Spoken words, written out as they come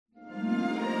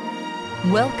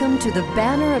Welcome to the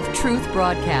Banner of Truth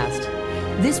broadcast.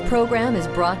 This program is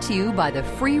brought to you by the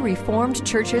Free Reformed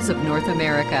Churches of North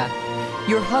America.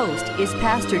 Your host is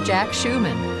Pastor Jack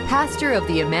Schumann, pastor of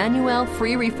the Emmanuel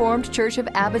Free Reformed Church of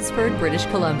Abbotsford, British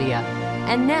Columbia.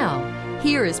 And now,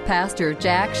 here is Pastor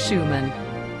Jack Schumann.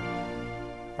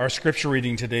 Our scripture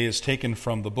reading today is taken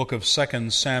from the book of 2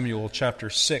 Samuel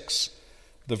chapter 6,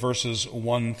 the verses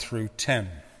 1 through 10.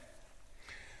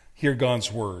 Hear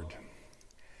God's word.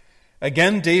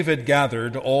 Again David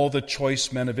gathered all the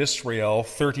choice men of Israel,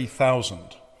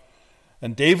 30,000.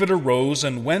 And David arose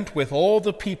and went with all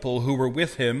the people who were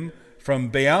with him from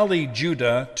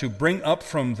Baale-Judah to bring up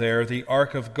from there the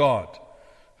ark of God,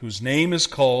 whose name is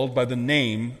called by the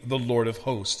name the Lord of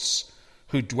hosts,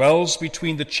 who dwells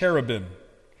between the cherubim.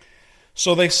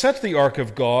 So they set the ark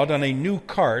of God on a new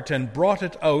cart and brought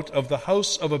it out of the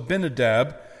house of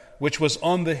Abinadab, which was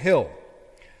on the hill.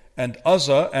 And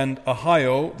Uzzah and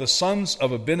Ahio, the sons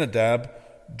of Abinadab,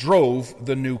 drove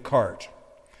the new cart.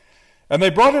 And they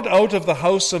brought it out of the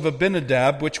house of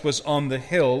Abinadab, which was on the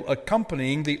hill,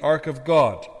 accompanying the ark of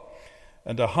God.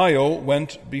 And Ahio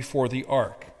went before the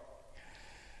ark.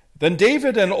 Then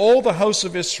David and all the house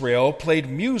of Israel played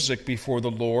music before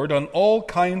the Lord on all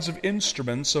kinds of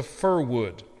instruments of fir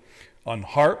wood, on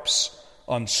harps,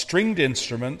 on stringed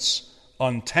instruments,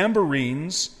 on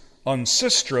tambourines, on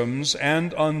sistrums,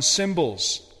 and on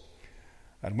cymbals.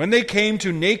 And when they came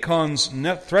to Nachon's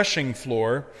threshing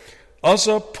floor,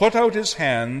 Uzzah put out his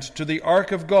hand to the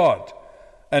ark of God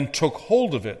and took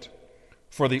hold of it,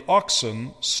 for the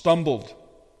oxen stumbled.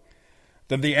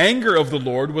 Then the anger of the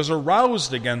Lord was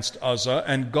aroused against Uzzah,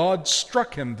 and God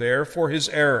struck him there for his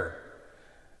error,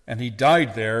 and he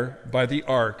died there by the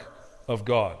ark of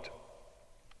God.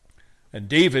 And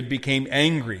David became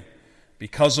angry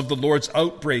because of the Lord's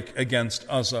outbreak against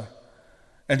Uzzah,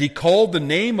 and he called the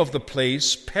name of the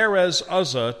place Perez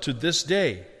Uzzah to this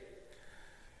day.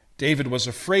 David was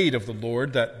afraid of the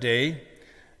Lord that day,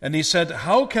 and he said,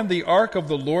 "How can the ark of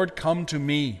the Lord come to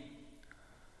me?"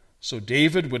 So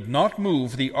David would not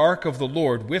move the ark of the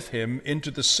Lord with him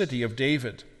into the city of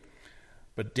David,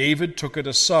 but David took it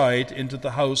aside into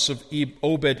the house of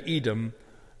Obed-Edom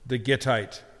the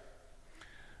Gittite.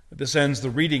 This ends the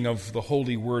reading of the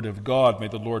holy word of God. May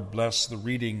the Lord bless the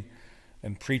reading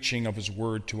and preaching of his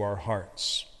word to our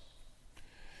hearts.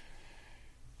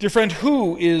 Dear friend,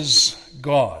 who is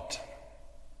God?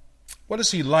 What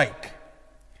is he like?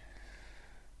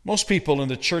 Most people in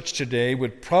the church today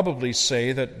would probably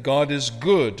say that God is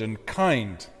good and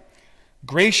kind,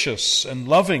 gracious and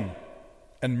loving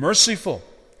and merciful,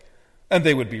 and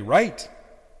they would be right.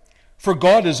 For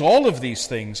God is all of these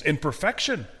things in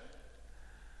perfection.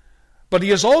 But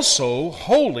he is also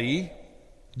holy,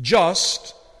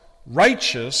 just,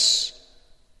 righteous,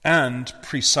 and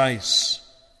precise.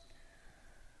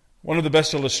 One of the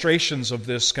best illustrations of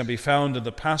this can be found in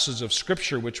the passage of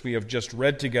Scripture which we have just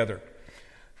read together,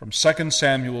 from 2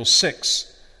 Samuel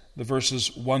 6, the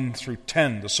verses 1 through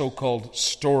 10, the so-called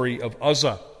story of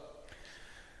Uzzah.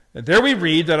 And there we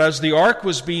read that as the ark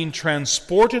was being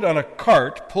transported on a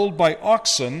cart pulled by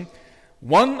oxen,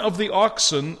 one of the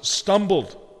oxen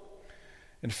stumbled.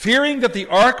 And fearing that the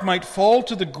ark might fall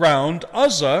to the ground,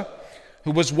 Uzzah,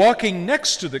 who was walking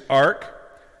next to the ark,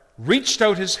 reached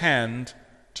out his hand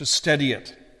to steady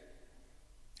it.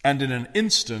 And in an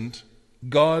instant,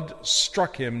 God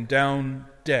struck him down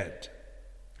dead.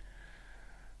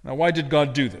 Now, why did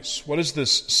God do this? What does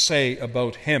this say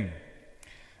about him?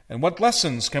 And what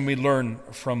lessons can we learn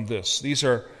from this? These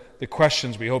are the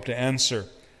questions we hope to answer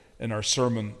in our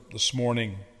sermon this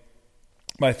morning.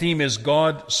 My theme is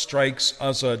God strikes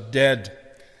Uzzah dead.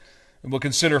 And we'll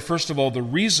consider, first of all, the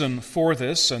reason for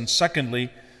this, and secondly,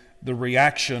 the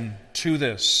reaction to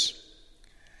this.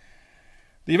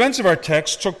 The events of our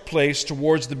text took place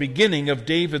towards the beginning of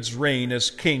David's reign as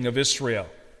king of Israel.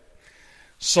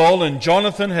 Saul and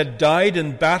Jonathan had died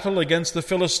in battle against the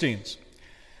Philistines.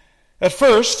 At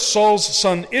first, Saul's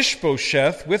son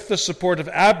Ishbosheth, with the support of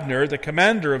Abner, the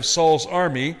commander of Saul's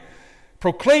army,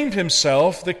 proclaimed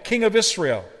himself the king of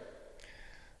Israel.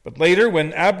 But later,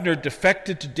 when Abner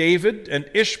defected to David and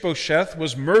Ishbosheth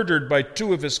was murdered by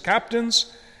two of his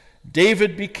captains,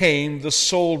 David became the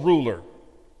sole ruler.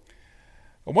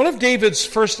 One of David's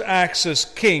first acts as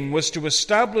king was to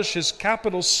establish his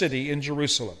capital city in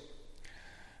Jerusalem.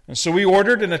 And so he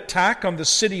ordered an attack on the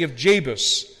city of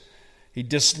Jebus. He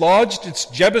dislodged its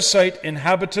Jebusite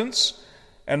inhabitants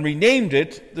and renamed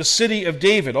it the City of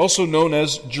David, also known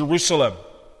as Jerusalem.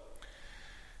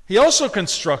 He also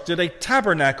constructed a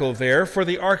tabernacle there for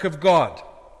the ark of God.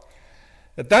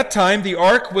 At that time, the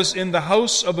ark was in the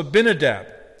house of Abinadab,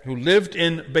 who lived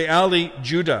in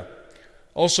Baale-Judah,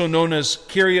 also known as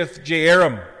Kiriath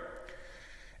Jearim.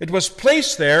 It was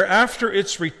placed there after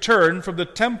its return from the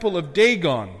temple of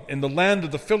Dagon in the land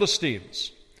of the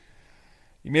Philistines.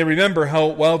 You may remember how,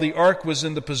 while the ark was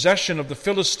in the possession of the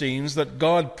Philistines, that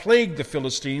God plagued the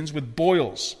Philistines with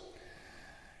boils.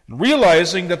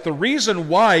 Realizing that the reason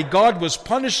why God was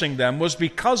punishing them was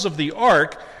because of the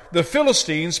ark, the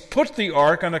Philistines put the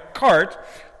ark on a cart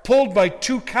pulled by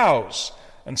 2 cows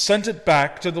and sent it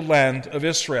back to the land of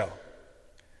Israel.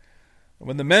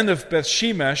 When the men of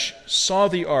Beth-Shemesh saw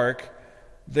the ark,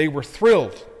 they were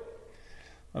thrilled.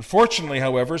 Unfortunately,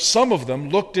 however, some of them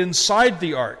looked inside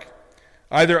the ark,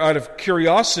 either out of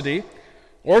curiosity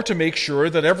or to make sure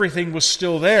that everything was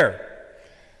still there.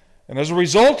 And as a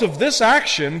result of this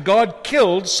action, God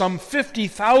killed some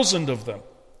 50,000 of them.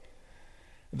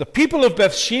 The people of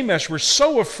Beth-Shemesh were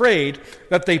so afraid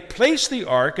that they placed the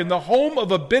ark in the home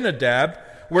of Abinadab,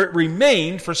 where it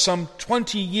remained for some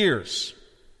 20 years.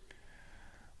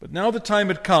 But now the time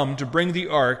had come to bring the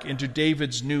ark into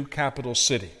David's new capital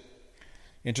city,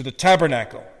 into the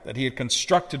tabernacle that he had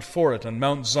constructed for it on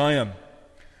Mount Zion.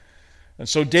 And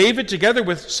so David, together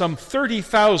with some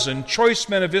 30,000 choice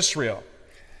men of Israel,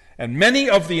 and many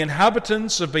of the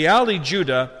inhabitants of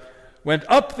Baale-Judah, went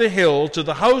up the hill to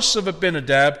the house of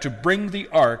Abinadab to bring the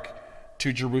ark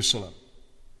to Jerusalem.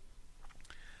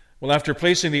 Well, after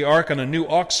placing the ark on a new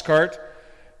ox cart,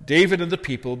 David and the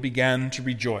people began to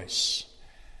rejoice.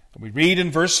 We read in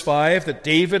verse 5 that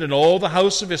David and all the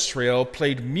house of Israel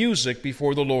played music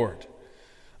before the Lord,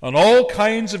 on all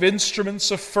kinds of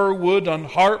instruments of fir wood, on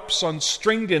harps, on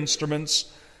stringed instruments,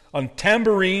 on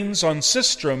tambourines, on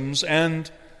sistrums,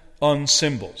 and on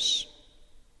cymbals.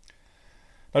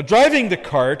 Now, driving the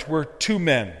cart were 2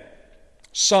 men,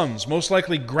 sons, most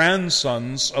likely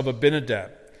grandsons of Abinadab.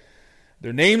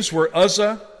 Their names were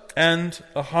Uzzah and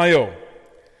Ahio.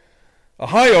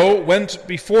 Ahio went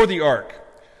before the ark,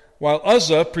 while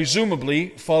Uzzah presumably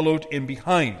followed in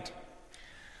behind.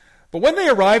 But when they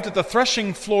arrived at the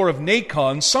threshing floor of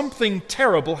Nacon, something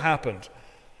terrible happened.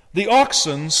 The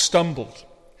oxen stumbled,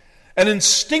 and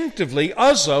instinctively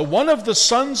Uzzah, one of the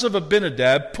sons of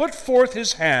Abinadab, put forth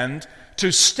his hand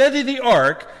to steady the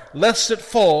ark, lest it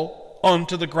fall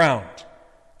onto the ground.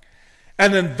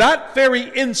 And in that very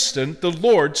instant, the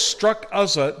Lord struck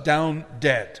Uzzah down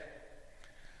dead.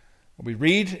 We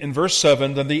read in verse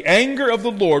 7, "Then the anger of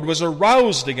the Lord was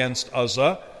aroused against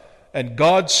Uzzah, and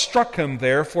God struck him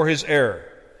there for his error,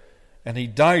 and he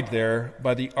died there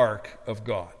by the ark of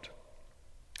God."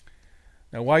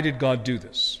 Now, why did God do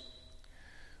this?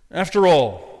 After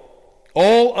all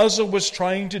Uzzah was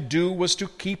trying to do was to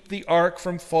keep the ark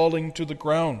from falling to the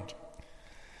ground.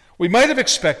 We might have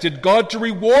expected God to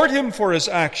reward him for his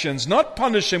actions, not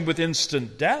punish him with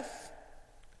instant death.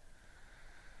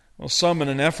 Well, some, in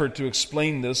an effort to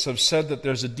explain this, have said that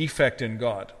there's a defect in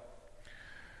God.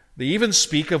 They even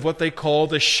speak of what they call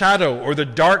the shadow or the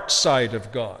dark side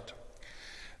of God.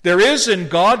 There is in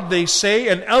God, they say,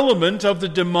 an element of the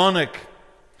demonic.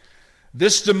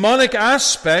 This demonic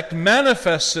aspect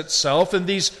manifests itself in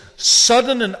these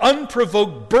sudden and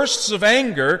unprovoked bursts of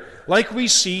anger, like we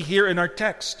see here in our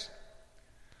text.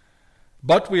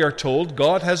 But we are told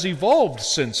God has evolved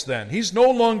since then. He's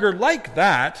no longer like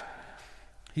that.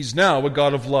 He's now a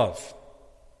God of love.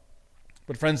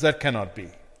 But friends, that cannot be.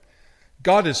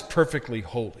 God is perfectly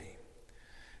holy.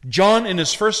 John, in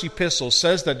his first epistle,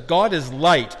 says that God is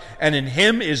light, and in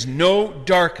him is no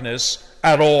darkness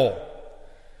at all.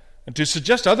 And to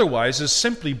suggest otherwise is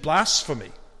simply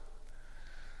blasphemy.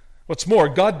 What's more,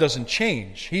 God doesn't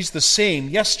change. He's the same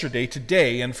yesterday,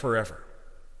 today, and forever.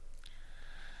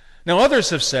 Now, others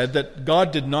have said that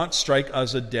God did not strike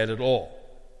Uzzah dead at all.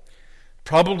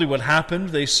 Probably what happened,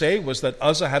 they say, was that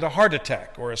Uzzah had a heart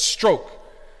attack or a stroke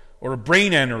or a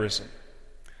brain aneurysm.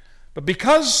 But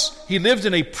because he lived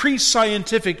in a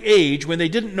pre-scientific age when they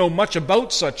didn't know much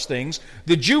about such things,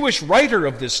 the Jewish writer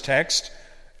of this text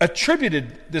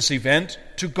attributed this event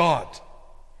to God.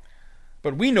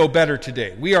 But we know better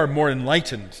today. We are more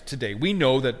enlightened today. We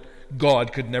know that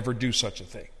God could never do such a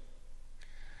thing.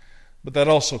 But that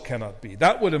also cannot be.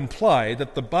 That would imply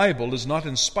that the Bible is not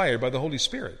inspired by the Holy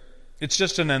Spirit. It's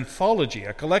just an anthology,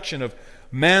 a collection of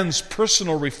man's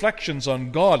personal reflections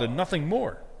on God and nothing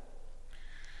more.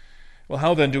 Well,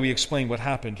 how then do we explain what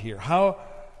happened here? How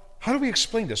do we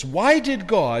explain this? Why did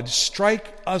God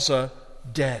strike Uzzah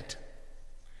dead?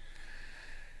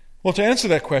 Well, to answer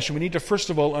that question, we need to first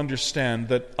of all understand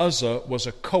that Uzzah was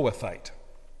a Kohathite.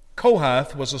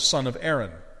 Kohath was a son of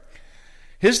Aaron.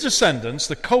 His descendants,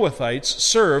 the Kohathites,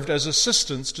 served as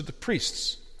assistants to the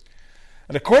priests.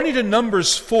 And according to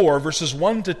Numbers 4, verses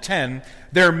 1 to 10,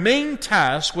 their main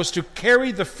task was to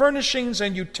carry the furnishings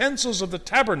and utensils of the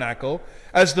tabernacle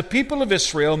as the people of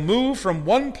Israel moved from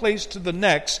one place to the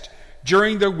next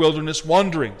during their wilderness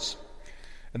wanderings.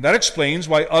 And that explains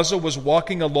why Uzzah was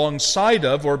walking alongside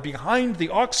of or behind the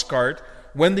ox cart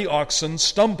when the oxen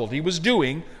stumbled. He was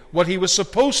doing what he was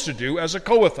supposed to do as a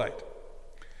Kohathite.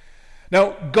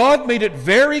 Now, God made it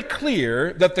very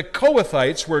clear that the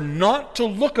Kohathites were not to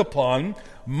look upon,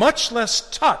 much less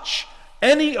touch,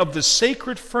 any of the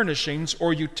sacred furnishings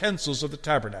or utensils of the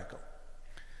tabernacle.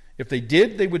 If they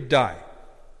did, they would die.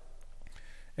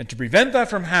 And to prevent that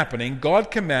from happening, God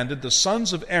commanded the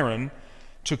sons of Aaron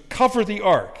to cover the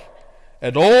ark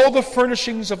and all the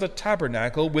furnishings of the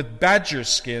tabernacle with badger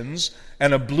skins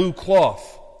and a blue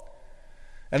cloth.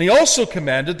 And he also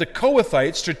commanded the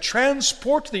Kohathites to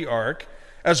transport the ark,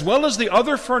 as well as the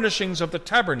other furnishings of the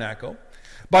tabernacle,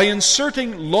 by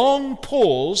inserting long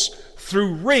poles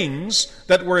through rings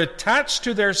that were attached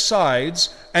to their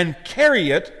sides and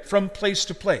carry it from place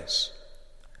to place.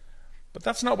 But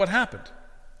that's not what happened.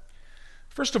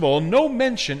 First of all, no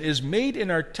mention is made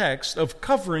in our text of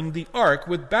covering the ark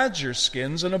with badger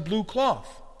skins and a blue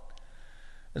cloth.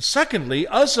 And secondly,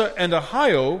 Uzzah and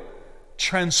Ahio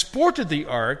transported the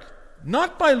ark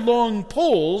not by long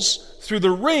poles through the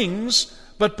rings,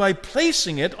 but by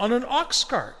placing it on an ox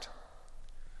cart.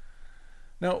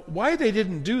 Now, why they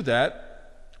didn't do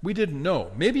that, we didn't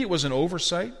know. Maybe it was an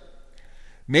oversight.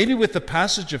 Maybe with the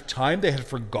passage of time they had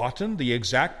forgotten the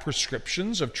exact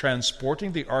prescriptions of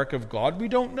transporting the ark of God. We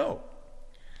don't know.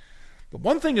 But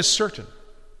one thing is certain.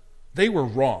 They were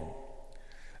wrong.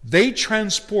 They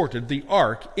transported the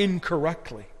ark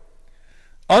incorrectly.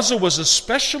 Uzzah was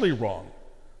especially wrong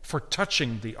for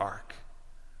touching the ark,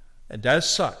 and as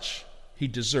such, he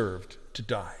deserved to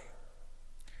die.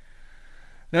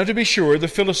 Now, to be sure, the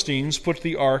Philistines put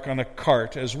the ark on a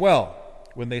cart as well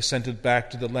when they sent it back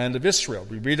to the land of Israel.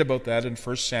 We read about that in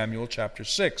 1 Samuel chapter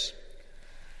 6.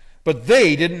 But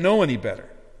they didn't know any better.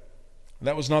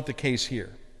 That was not the case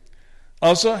here.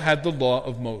 Uzzah had the law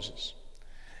of Moses.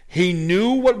 He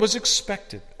knew what was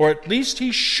expected, or at least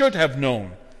he should have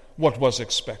known what was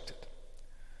expected.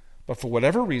 But for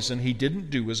whatever reason, he didn't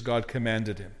do as God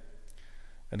commanded him.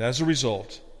 And as a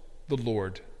result, the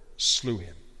Lord slew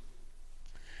him.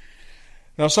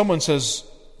 Now someone says,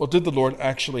 well, did the Lord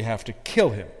actually have to kill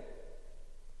him?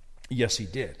 Yes, he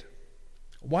did.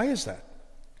 Why is that?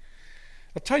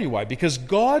 I'll tell you why. Because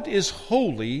God is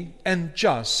holy and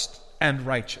just and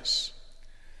righteous.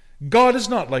 God is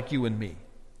not like you and me.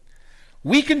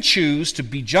 We can choose to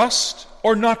be just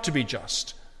or not to be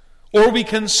just, or we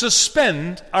can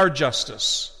suspend our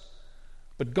justice.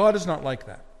 But God is not like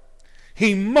that.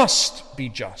 He must be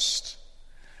just.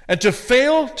 And to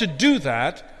fail to do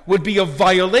that would be a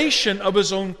violation of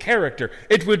his own character.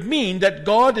 It would mean that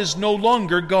God is no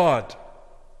longer God.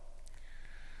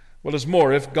 What is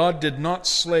more, if God did not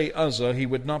slay Uzzah, he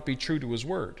would not be true to his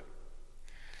word.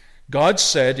 God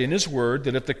said in his word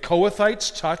that if the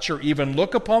Kohathites touch or even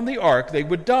look upon the ark, they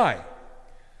would die.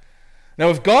 Now,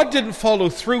 if God didn't follow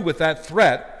through with that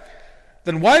threat,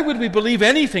 then why would we believe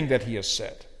anything that he has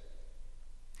said?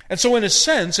 And so, in a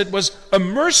sense, it was a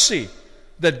mercy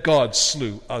that God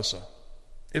slew Uzzah,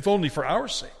 if only for our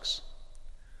sakes.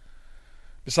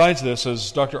 Besides this,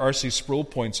 as Dr. R.C. Sproul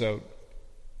points out,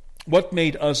 what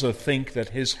made Uzzah think that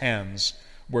his hands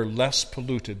were less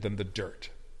polluted than the dirt?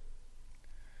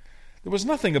 There was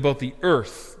nothing about the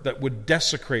earth that would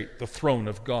desecrate the throne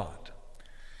of God.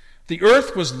 The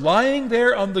earth was lying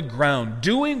there on the ground,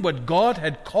 doing what God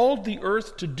had called the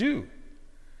earth to do,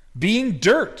 being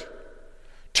dirt,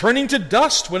 turning to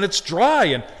dust when it's dry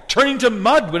and turning to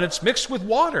mud when it's mixed with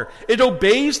water. It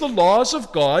obeys the laws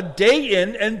of God day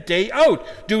in and day out,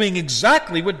 doing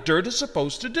exactly what dirt is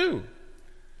supposed to do.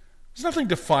 There's nothing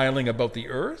defiling about the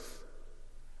earth.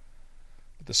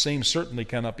 But the same certainly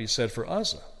cannot be said for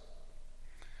Uzzah.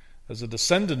 As a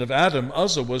descendant of Adam,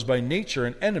 Uzzah was by nature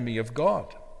an enemy of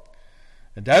God.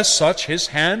 And as such, his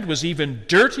hand was even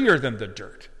dirtier than the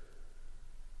dirt.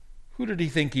 Who did he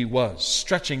think he was,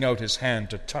 stretching out his hand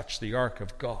to touch the ark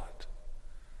of God?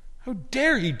 How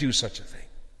dare he do such a thing?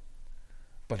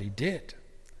 But he did.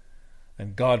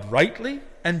 And God rightly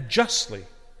and justly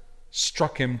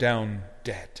struck him down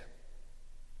dead.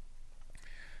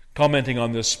 Commenting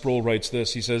on this, Sproul writes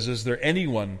this. He says, "Is there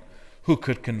anyone who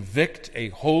could convict a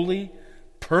holy,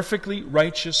 perfectly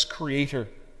righteous Creator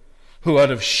who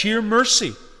out of sheer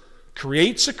mercy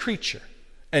creates a creature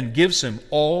and gives him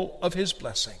all of his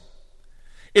blessing?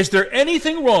 Is there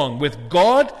anything wrong with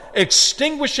God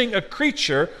extinguishing a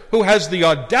creature who has the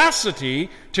audacity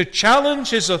to challenge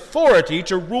his authority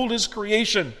to rule his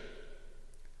creation?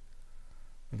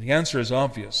 And the answer is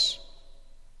obvious.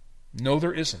 No,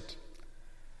 there isn't.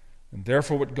 And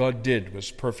therefore what God did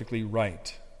was perfectly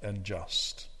right and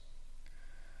just.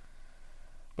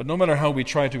 But no matter how we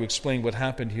try to explain what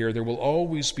happened here, there will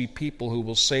always be people who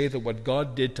will say that what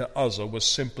God did to Uzzah was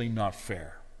simply not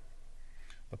fair.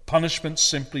 The punishment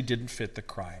simply didn't fit the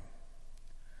crime.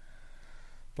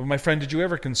 But my friend, did you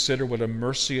ever consider what a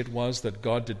mercy it was that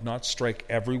God did not strike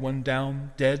everyone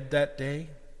down dead that day,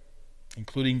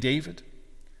 including David?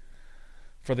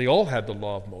 For they all had the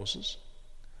law of Moses.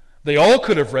 They all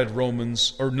could have read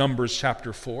Romans or Numbers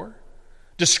chapter 4,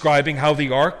 describing how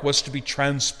the ark was to be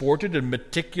transported in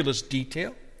meticulous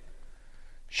detail.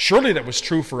 Surely that was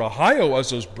true for Ahio,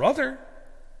 Uzzah's brother.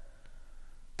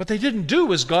 But they didn't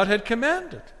do as God had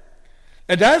commanded.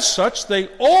 And as such, they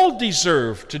all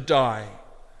deserved to die,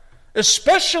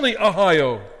 especially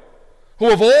Ahio,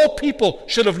 who of all people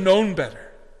should have known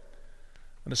better.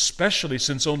 And especially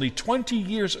since only 20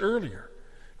 years earlier,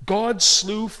 God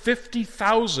slew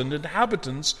 50,000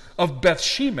 inhabitants of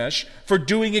Beth-Shemesh for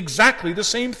doing exactly the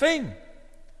same thing.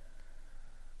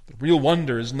 The real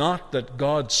wonder is not that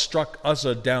God struck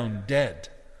Uzzah down dead,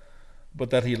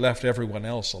 but that he left everyone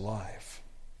else alive.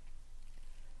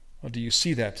 Well, do you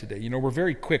see that today? You know, we're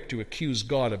very quick to accuse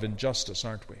God of injustice,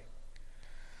 aren't we?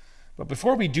 But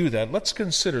before we do that, let's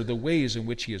consider the ways in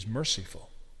which he is merciful.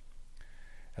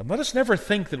 And let us never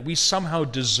think that we somehow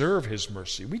deserve his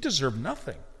mercy. We deserve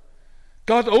nothing.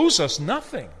 God owes us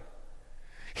nothing.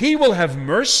 He will have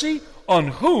mercy on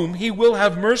whom he will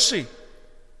have mercy.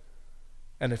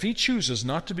 And if he chooses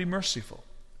not to be merciful,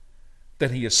 then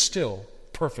he is still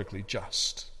perfectly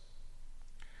just.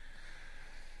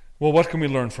 Well, what can we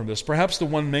learn from this? Perhaps the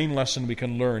one main lesson we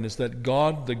can learn is that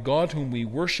God, the God whom we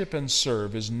worship and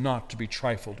serve, is not to be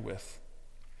trifled with.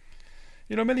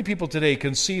 You know, many people today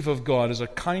conceive of God as a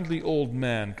kindly old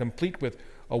man, complete with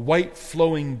a white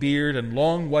flowing beard and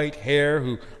long white hair,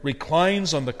 who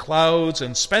reclines on the clouds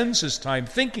and spends his time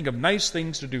thinking of nice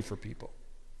things to do for people.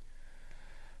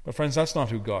 But friends, that's not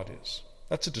who God is.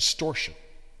 That's a distortion.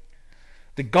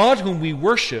 The God whom we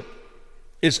worship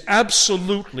is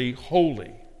absolutely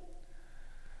holy.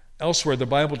 Elsewhere, the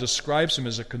Bible describes him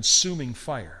as a consuming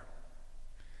fire.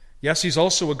 Yes, he's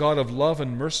also a God of love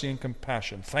and mercy and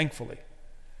compassion, thankfully.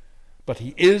 But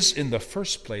he is, in the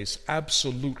first place,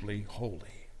 absolutely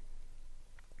holy.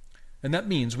 And that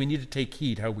means we need to take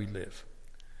heed how we live.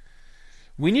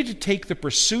 We need to take the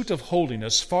pursuit of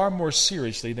holiness far more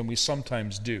seriously than we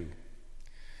sometimes do.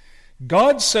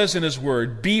 God says in his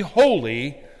word, "Be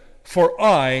holy, for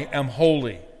I am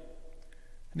holy."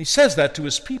 And he says that to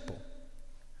his people.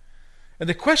 And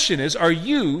the question is, are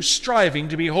you striving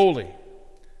to be holy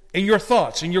in your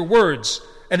thoughts, in your words,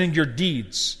 and in your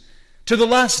deeds, to the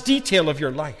last detail of your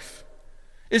life?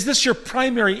 Is this your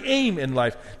primary aim in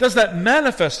life? Does that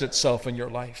manifest itself in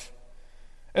your life?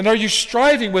 And are you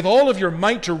striving with all of your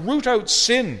might to root out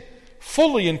sin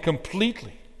fully and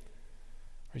completely?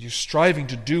 Are you striving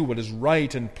to do what is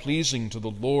right and pleasing to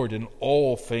the Lord in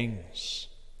all things?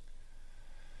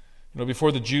 You know,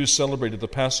 before the Jews celebrated the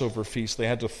Passover feast, they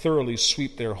had to thoroughly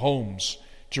sweep their homes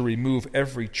to remove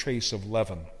every trace of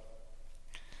leaven.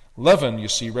 Leaven, you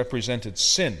see, represented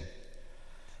sin.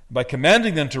 By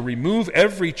commanding them to remove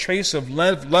every trace of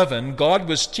leaven, God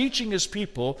was teaching his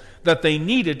people that they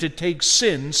needed to take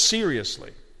sin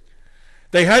seriously.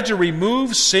 They had to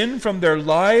remove sin from their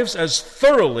lives as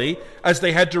thoroughly as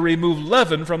they had to remove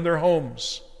leaven from their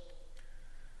homes.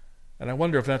 And I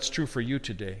wonder if that's true for you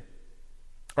today.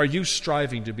 Are you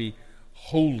striving to be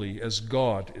holy as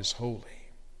God is holy?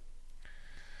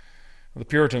 The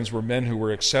Puritans were men who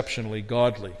were exceptionally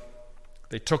godly.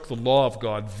 They took the law of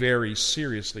God very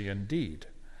seriously indeed.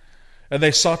 And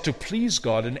they sought to please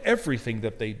God in everything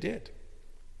that they did.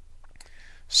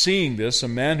 Seeing this, a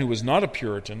man who was not a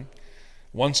Puritan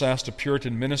once asked a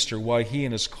Puritan minister why he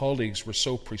and his colleagues were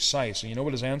so precise. And you know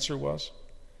what his answer was?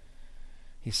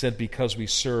 He said, "Because we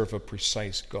serve a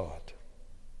precise God."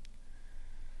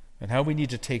 And how we need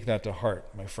to take that to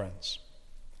heart, my friends.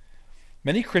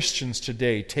 Many Christians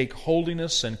today take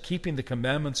holiness and keeping the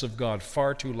commandments of God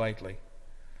far too lightly.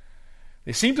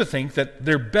 They seem to think that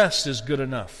their best is good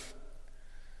enough.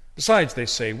 Besides, they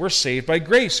say, we're saved by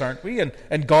grace, aren't we?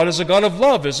 And God is a God of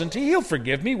love, isn't he? He'll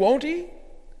forgive me, won't he?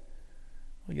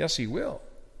 Well, yes, he will.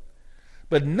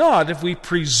 But not if we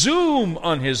presume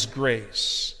on his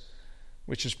grace,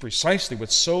 which is precisely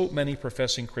what so many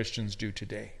professing Christians do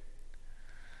today.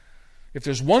 If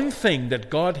there's one thing that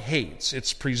God hates,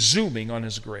 it's presuming on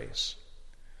his grace.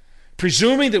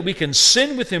 presuming that we can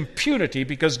sin with impunity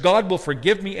because God will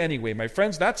forgive me anyway. My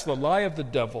friends, that's the lie of the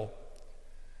devil.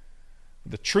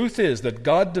 The truth is that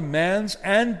God demands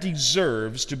and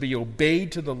deserves to be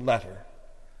obeyed to the letter.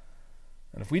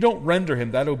 And if we don't render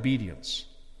him that obedience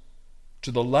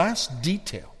to the last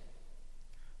detail,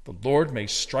 the Lord may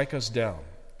strike us down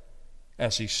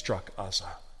as he struck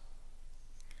Uzzah.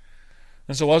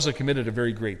 And so Uzzah committed a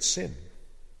very great sin,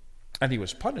 and he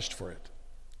was punished for it.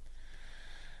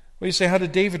 Well, you say, how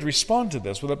did David respond to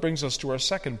this? Well, that brings us to our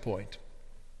second point.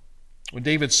 When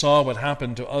David saw what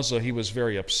happened to Uzzah, he was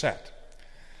very upset.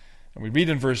 And we read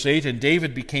in verse 8, and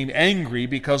David became angry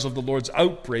because of the Lord's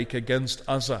outbreak against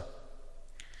Uzzah.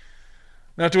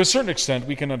 Now, to a certain extent,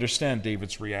 we can understand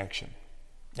David's reaction.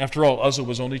 After all, Uzzah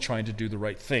was only trying to do the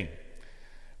right thing.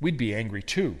 We'd be angry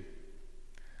too.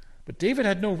 But David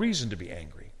had no reason to be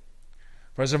angry.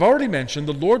 For as I've already mentioned,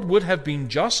 the Lord would have been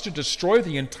just to destroy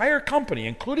the entire company,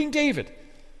 including David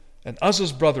and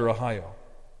Uzzah's brother Ahio.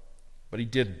 But he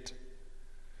didn't.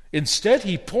 Instead,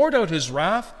 he poured out his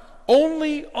wrath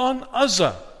only on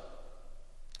Uzzah,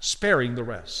 sparing the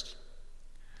rest.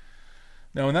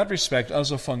 Now, in that respect,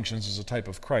 Uzzah functions as a type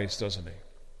of Christ, doesn't he?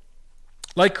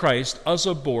 Like Christ,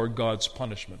 Uzzah bore God's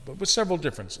punishment, but with several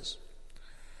differences.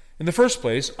 In the first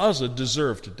place, Uzzah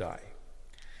deserved to die.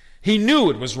 He knew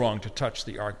it was wrong to touch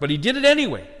the ark, but he did it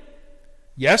anyway.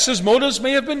 Yes, his motives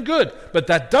may have been good, but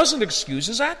that doesn't excuse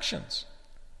his actions.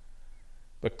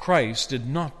 But Christ did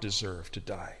not deserve to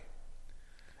die.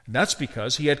 And that's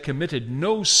because he had committed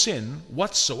no sin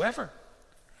whatsoever.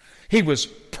 He was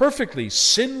perfectly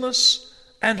sinless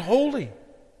and holy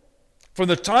from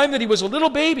the time that he was a little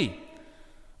baby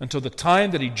until the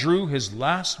time that he drew his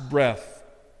last breath.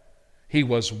 He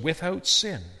was without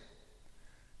sin,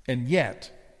 and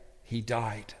yet he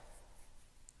died.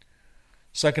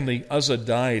 Secondly, Uzzah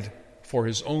died for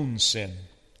his own sin,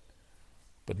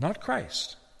 but not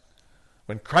Christ.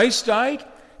 When Christ died,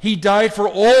 he died for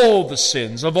all the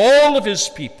sins of all of his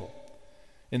people,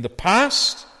 in the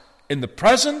past, in the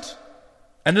present,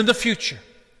 and in the future.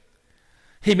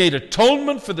 He made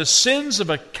atonement for the sins of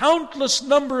a countless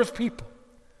number of people,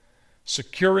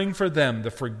 securing for them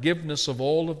the forgiveness of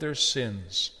all of their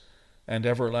sins and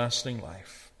everlasting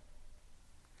life.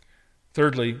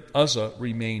 Thirdly, Uzzah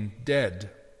remained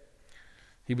dead.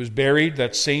 He was buried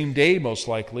that same day, most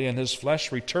likely, and his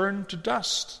flesh returned to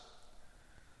dust.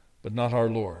 But not our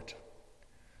Lord.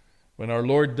 When our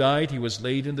Lord died, he was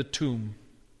laid in the tomb.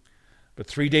 But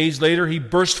 3 days later, he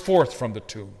burst forth from the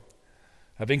tomb,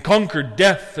 having conquered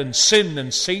death and sin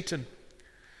and Satan.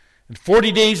 And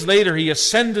 40 days later, he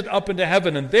ascended up into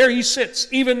heaven, and there he sits,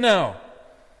 even now,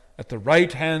 at the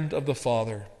right hand of the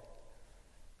Father.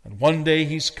 And one day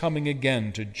he's coming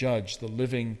again to judge the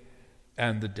living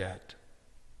and the dead.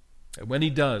 And when he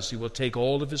does, he will take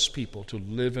all of his people to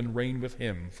live and reign with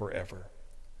him forever.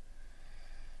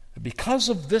 Because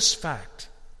of this fact,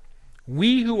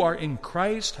 we who are in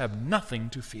Christ have nothing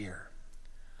to fear.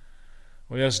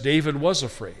 Well, yes, David was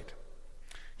afraid.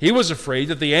 He was afraid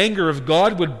that the anger of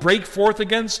God would break forth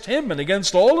against him and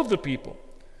against all of the people.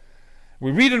 We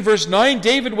read in verse 9,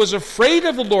 David was afraid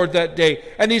of the Lord that day,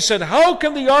 and he said, "How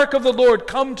can the ark of the Lord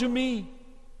come to me?"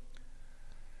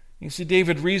 You see,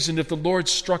 David reasoned, if the Lord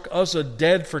struck Uzzah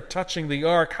dead for touching the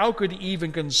ark, how could he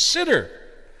even consider?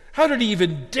 How did he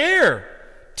even dare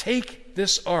take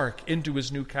this ark into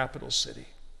his new capital city?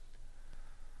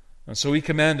 And so he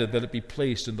commanded that it be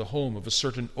placed in the home of a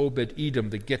certain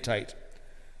Obed-Edom the Gittite,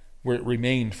 where it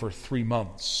remained for 3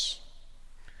 months.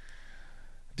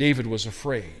 David was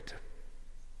afraid.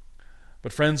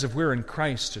 But friends, if we're in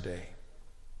Christ today,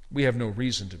 we have no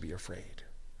reason to be afraid.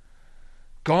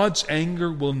 God's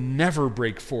anger will never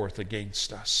break forth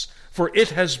against us, for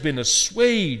it has been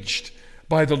assuaged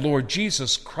by the Lord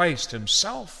Jesus Christ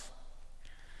himself.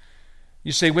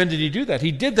 You say, when did he do that?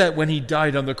 He did that when he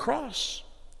died on the cross.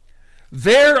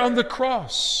 There on the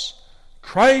cross,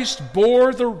 Christ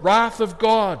bore the wrath of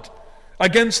God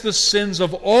against the sins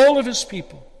of all of his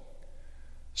people,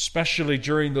 especially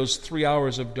during those 3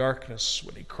 hours of darkness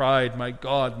when he cried, my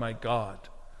God,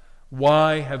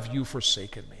 why have you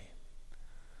forsaken me?"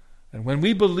 And when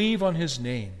we believe on his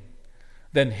name,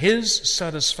 then his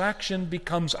satisfaction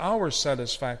becomes our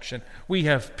satisfaction. We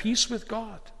have peace with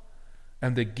God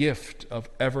and the gift of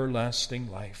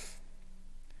everlasting life.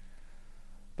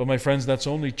 But my friends, that's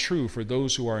only true for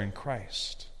those who are in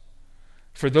Christ,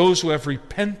 for those who have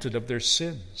repented of their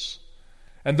sins,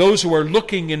 and those who are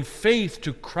looking in faith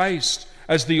to Christ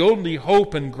as the only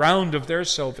hope and ground of their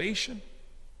salvation.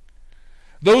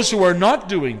 Those who are not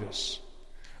doing this,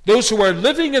 those who are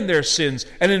living in their sins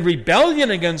and in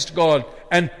rebellion against God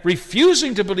and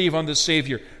refusing to believe on the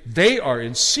Savior, they are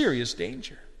in serious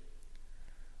danger.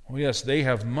 Oh yes, they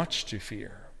have much to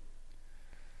fear.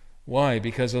 Why?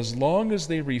 Because as long as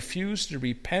they refuse to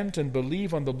repent and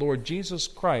believe on the Lord Jesus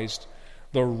Christ,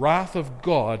 the wrath of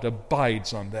God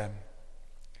abides on them.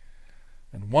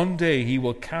 And one day he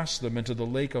will cast them into the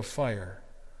lake of fire,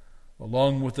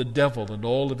 along with the devil and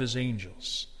all of his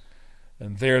angels,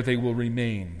 and there they will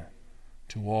remain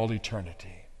to all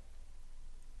eternity.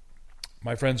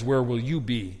 My friends, where will you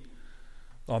be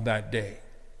on that day?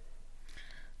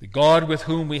 The God with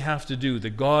whom we have to do, the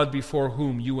God before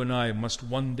whom you and I must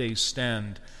one day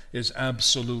stand, is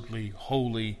absolutely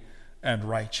holy and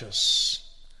righteous.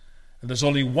 And there's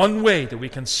only one way that we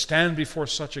can stand before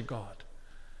such a God,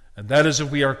 and that is if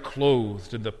we are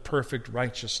clothed in the perfect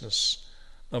righteousness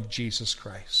of Jesus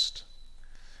Christ.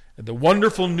 And the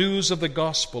wonderful news of the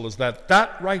gospel is that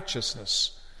that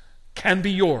righteousness can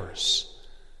be yours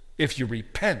if you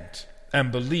repent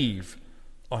and believe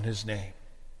on his name.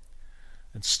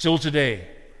 And still today,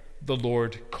 the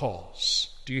Lord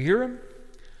calls. Do you hear him?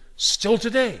 Still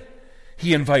today,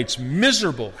 he invites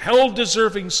miserable,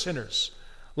 hell-deserving sinners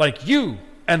like you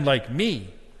and like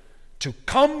me to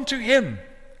come to him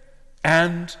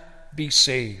and be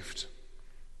saved.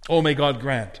 Oh, may God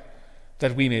grant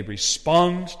that we may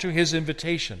respond to his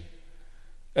invitation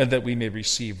and that we may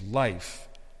receive life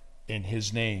in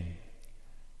his name.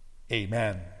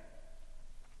 Amen.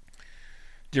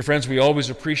 Dear friends, we always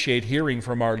appreciate hearing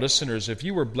from our listeners. If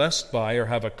you were blessed by or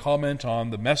have a comment on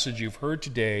the message you've heard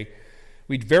today,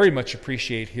 we'd very much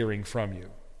appreciate hearing from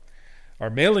you. Our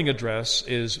mailing address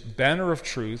is Banner of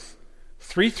Truth,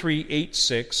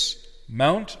 3386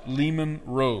 Mount Lehman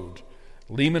Road.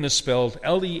 Lehman is spelled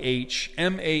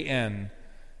Lehman,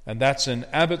 and that's in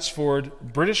Abbotsford,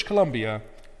 British Columbia,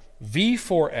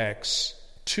 V4X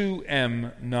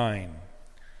 2M9.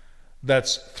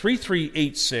 That's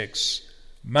 3386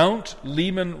 Mount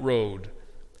Lehman Road,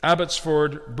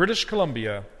 Abbotsford, British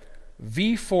Columbia,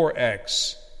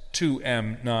 V4X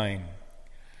 2M9.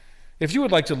 If you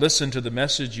would like to listen to the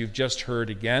message you've just heard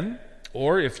again,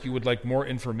 or if you would like more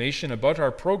information about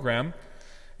our program,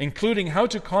 including how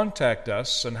to contact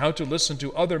us and how to listen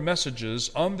to other messages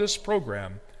on this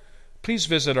program, please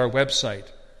visit our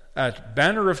website at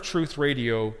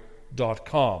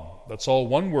banneroftruthradio.com. That's all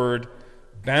one word,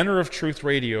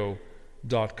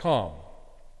 banneroftruthradio.com.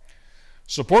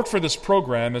 Support for this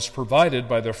program is provided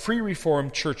by the Free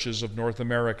Reformed Churches of North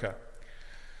America.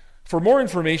 For more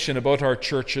information about our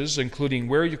churches, including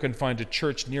where you can find a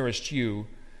church nearest you,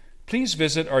 please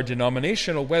visit our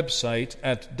denominational website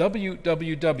at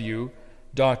www.frcna.org.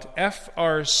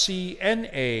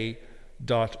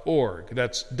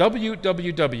 That's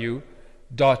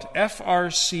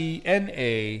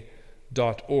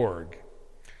www.frcna.org.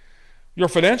 Your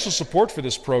financial support for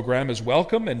this program is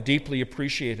welcome and deeply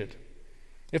appreciated.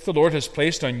 If the Lord has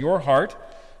placed on your heart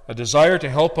a desire to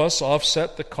help us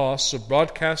offset the costs of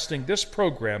broadcasting this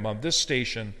program on this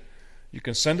station, you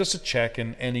can send us a check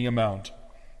in any amount.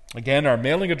 Again, our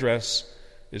mailing address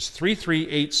is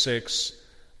 3386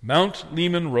 Mount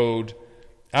Lehman Road,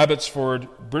 Abbotsford,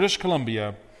 British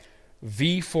Columbia,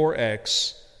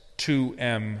 V4X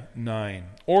 2M9.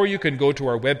 Or you can go to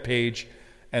our webpage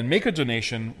and make a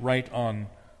donation right on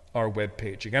our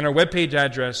webpage. Again, our webpage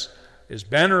address is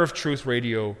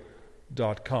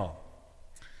banneroftruthradio.com.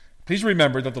 Please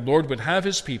remember that the Lord would have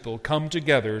his people come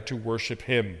together to worship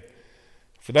him.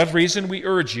 For that reason, we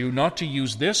urge you not to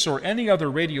use this or any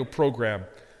other radio program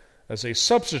as a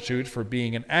substitute for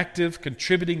being an active,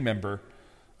 contributing member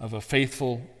of a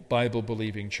faithful,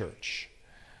 Bible-believing church.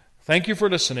 Thank you for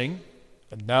listening,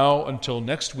 and now until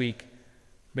next week,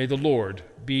 may the Lord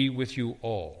be with you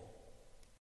all.